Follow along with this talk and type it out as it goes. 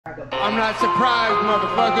I'm not surprised,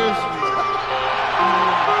 motherfuckers.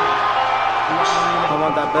 I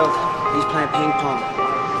want that belt. He's playing ping pong.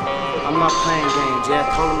 I'm not playing games, yeah,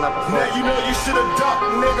 told him that before. Now you know you should've ducked,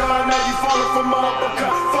 nigga. Now you falling for my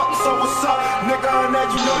uppercut. Fuck, so what's up, nigga? Now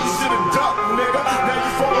you know you should've ducked, nigga. Now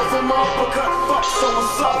you falling for my uppercut. Fuck, so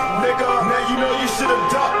what's up, nigga? Now you know you should've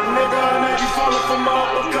ducked, nigga. Now you falling for my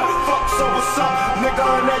uppercut. Fuck, so what's up, nigga?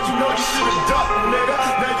 Now you know you should've ducked, nigga.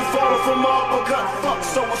 Now you falling for my uppercut. Fuck,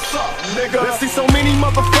 so what's up, nigga? I see so many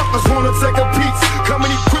motherfuckers wanna take a piece,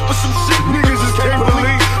 coming equipped with some shit niggas just can't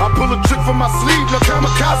believe. I pull a trick from my sleeve, no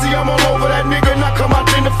kamikaze, I'm all over that nigga, now come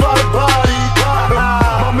identify the body.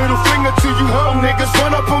 My middle finger to you hoe niggas,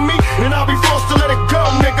 run up on me, and I'll be forced to let it go,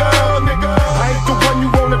 nigga. I ain't the one you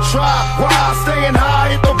wanna try. Why? Staying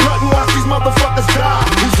high, hit the button, watch these motherfuckers die.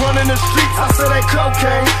 Who's running the streets? I said they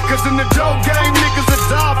cocaine, cause in the dope game, niggas that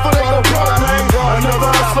die for they go propane. Another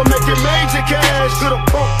hustler making major cash, to the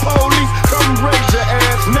punk police, come raise your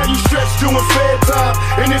ass. Now you stretched doing fair time,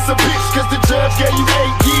 and it's a bitch cause the judge gave you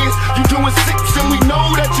 8 years. You doing 6 and we know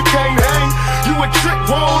that you can't hang. You a trick,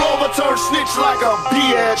 roll over, turn snitch like a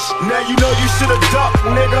bitch. Now you know you should've ducked,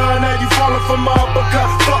 nigga. Now you falling for my uppercut.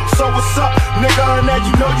 Fuck, so what's up, nigga? Now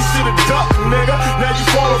you know you should've ducked, nigga. Now you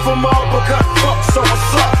falling for my uppercut. Fuck, so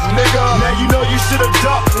what's up, nigga? Now you know you should've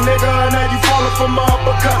ducked, nigga. Now you falling for my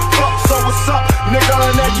uppercut. Fuck, so what's up, nigga?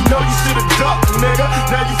 Now you know you should've ducked, nigga.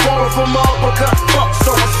 Now you falling for my uppercut. Fuck,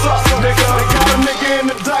 so what's up, nigga? They got a nigga in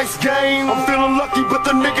the dice game. I'm feeling lucky, but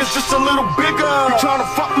the nigga's just a little bigger. He tryna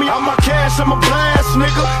fuck me, I'm my cash, I'm a blast,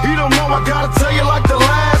 nigga. He don't know, I gotta tell you like the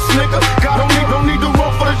last nigga. Don't need to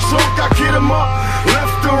run for the trunk, I get him up.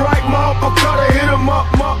 Left to right, my uppercut, I hit him up.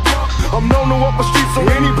 I'm known to walk the streets on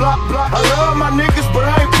any block. I love my niggas, but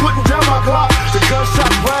I ain't putting down my Glock. The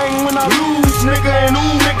gunshot bang when I lose, nigga. And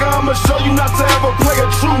ooh, nigga, I'ma show you not to ever play a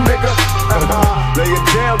true nigga. Lay it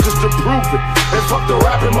down just to prove it. And fuck the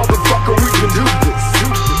rapping, motherfucker, we can do this.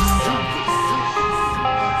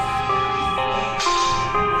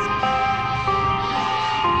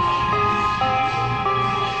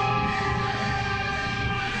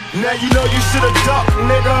 Now you know you should've ducked,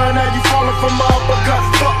 nigga. Now you falling for my uppercut.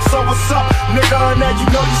 Fuck, so what's up, nigga? Now you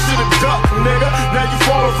know you should've ducked, nigga. Now you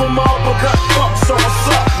falling for my uppercut. Fuck, so what's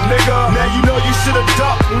up, nigga? Now you know you should've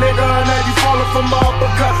ducked, nigga. Now you falling for my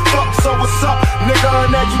uppercut. Fuck, so what's up, nigga?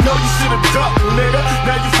 Now you know you should've ducked, nigga.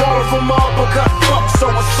 Now you falling for my uppercut. Fuck,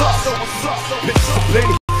 so what's up? Niggas are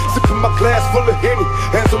plenty. Sipping my glass full of Henny,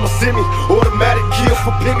 hands on my semi, automatic kill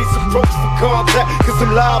for pennies, approach for contact, cause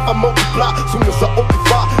I'm live, I multiply, soon as I open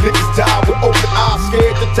fire, niggas die with open eyes,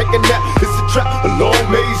 scared to take a nap, it's a trap, a long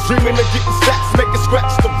maze, dreaming of getting stacks, making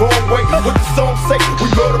scratch the wrong way, what the song say,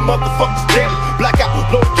 we murder motherfuckers dead, black out,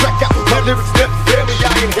 blow the track out, my lyrics never fail me,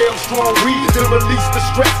 I inhale strong weed to release the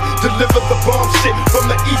stress, deliver the bomb shit from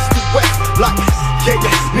the east to west, like, yeah,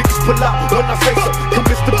 niggas pull out when I say so, you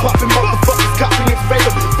missed the poppin' motherfuckers, copy and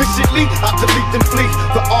fatal. Efficiently, I delete and flee.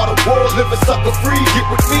 The art of war, living sucker free. Get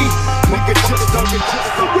with me, nigga, just don't get just.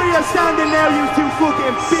 So we are standing now, you two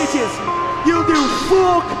fucking bitches. You do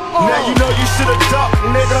fuck all. Now you know you should've ducked,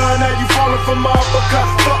 nigga. Now you falling for my uppercut.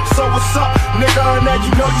 Fuck, so what's up, nigga? Now you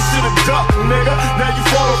know you should've ducked, nigga. Now you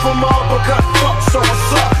falling for my uppercut. Fuck, so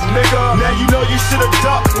what's up, nigga? Now you know you should've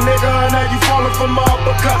ducked, nigga. Now you falling for my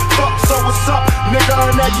uppercut. Fuck, so what's up,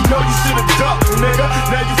 nigga? Now you know you should've ducked, nigga.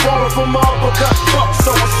 Now you falling for my uppercut. Fuck,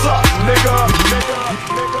 so what's up, nigga?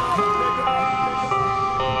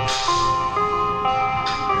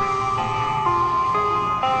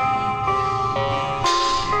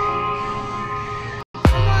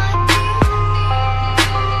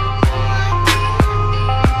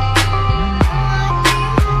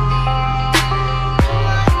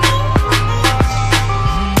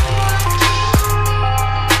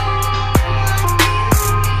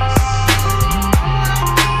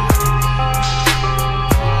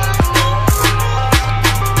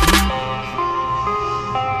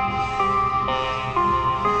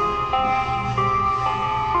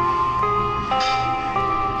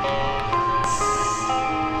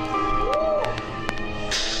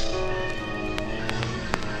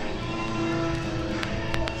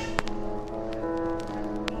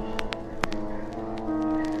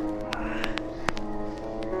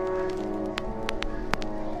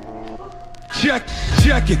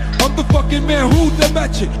 check it. I'm the fucking man who the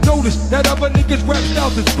match it. Notice that other niggas rap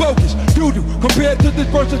styles is bogus. Doo-doo compared to this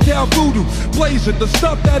versatile voodoo. Blazing the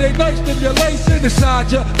stuff that ain't nice, stimulation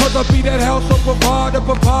inside ya. Cause I be that house of provider,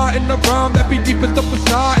 provide in the rhyme that be deepest up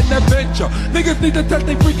inside in adventure. Niggas need to test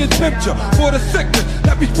they freaking picture for the sickness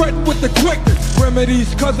that be spreading with the quickness.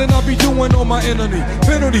 Remedies, cousin, I be doing on my enemy.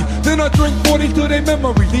 Penalty, then I drink 40 to their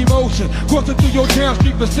memories. Emotion, crossing through your town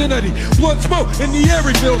street vicinity. Blood smoke in the air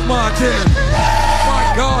reveals my identity.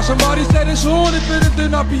 My God, somebody said it's on, if it is,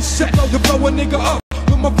 then I be set to blow a nigga up.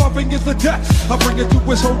 My 5 fingers of death, I bring it to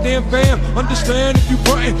his whole damn fam. Understand if you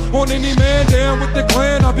frontin' on any man down with the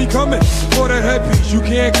clan, I be coming for the headpiece. You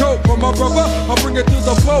can't cope for my brother, I bring it to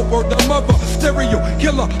the boat or the mother. Stereo,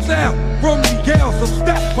 killer, sound, from the gals, so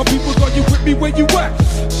step. My people, are you with me where you at?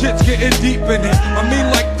 Shit's getting deep in it, I mean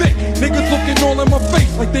like thick. Niggas looking all in my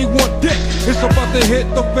face like they want dick. It's about to hit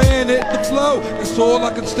the fan, hit the flow. It's all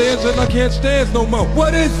I can stand and I can't stand no more.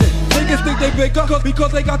 What is it? Niggas think they bigger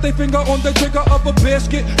because they got their finger on the trigger of a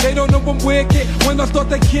biscuit. They don't know I'm wicked. When I start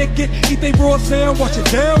to kick it, eat they raw sound, watch it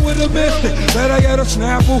down with a biscuit. Bet I got a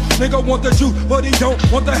snaffle. Nigga want the juice, but he don't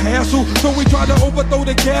want the hassle. So we try to overthrow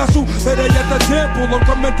the castle. Better at the temple, I'm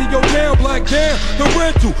coming to your town, black damn, the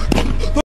rental.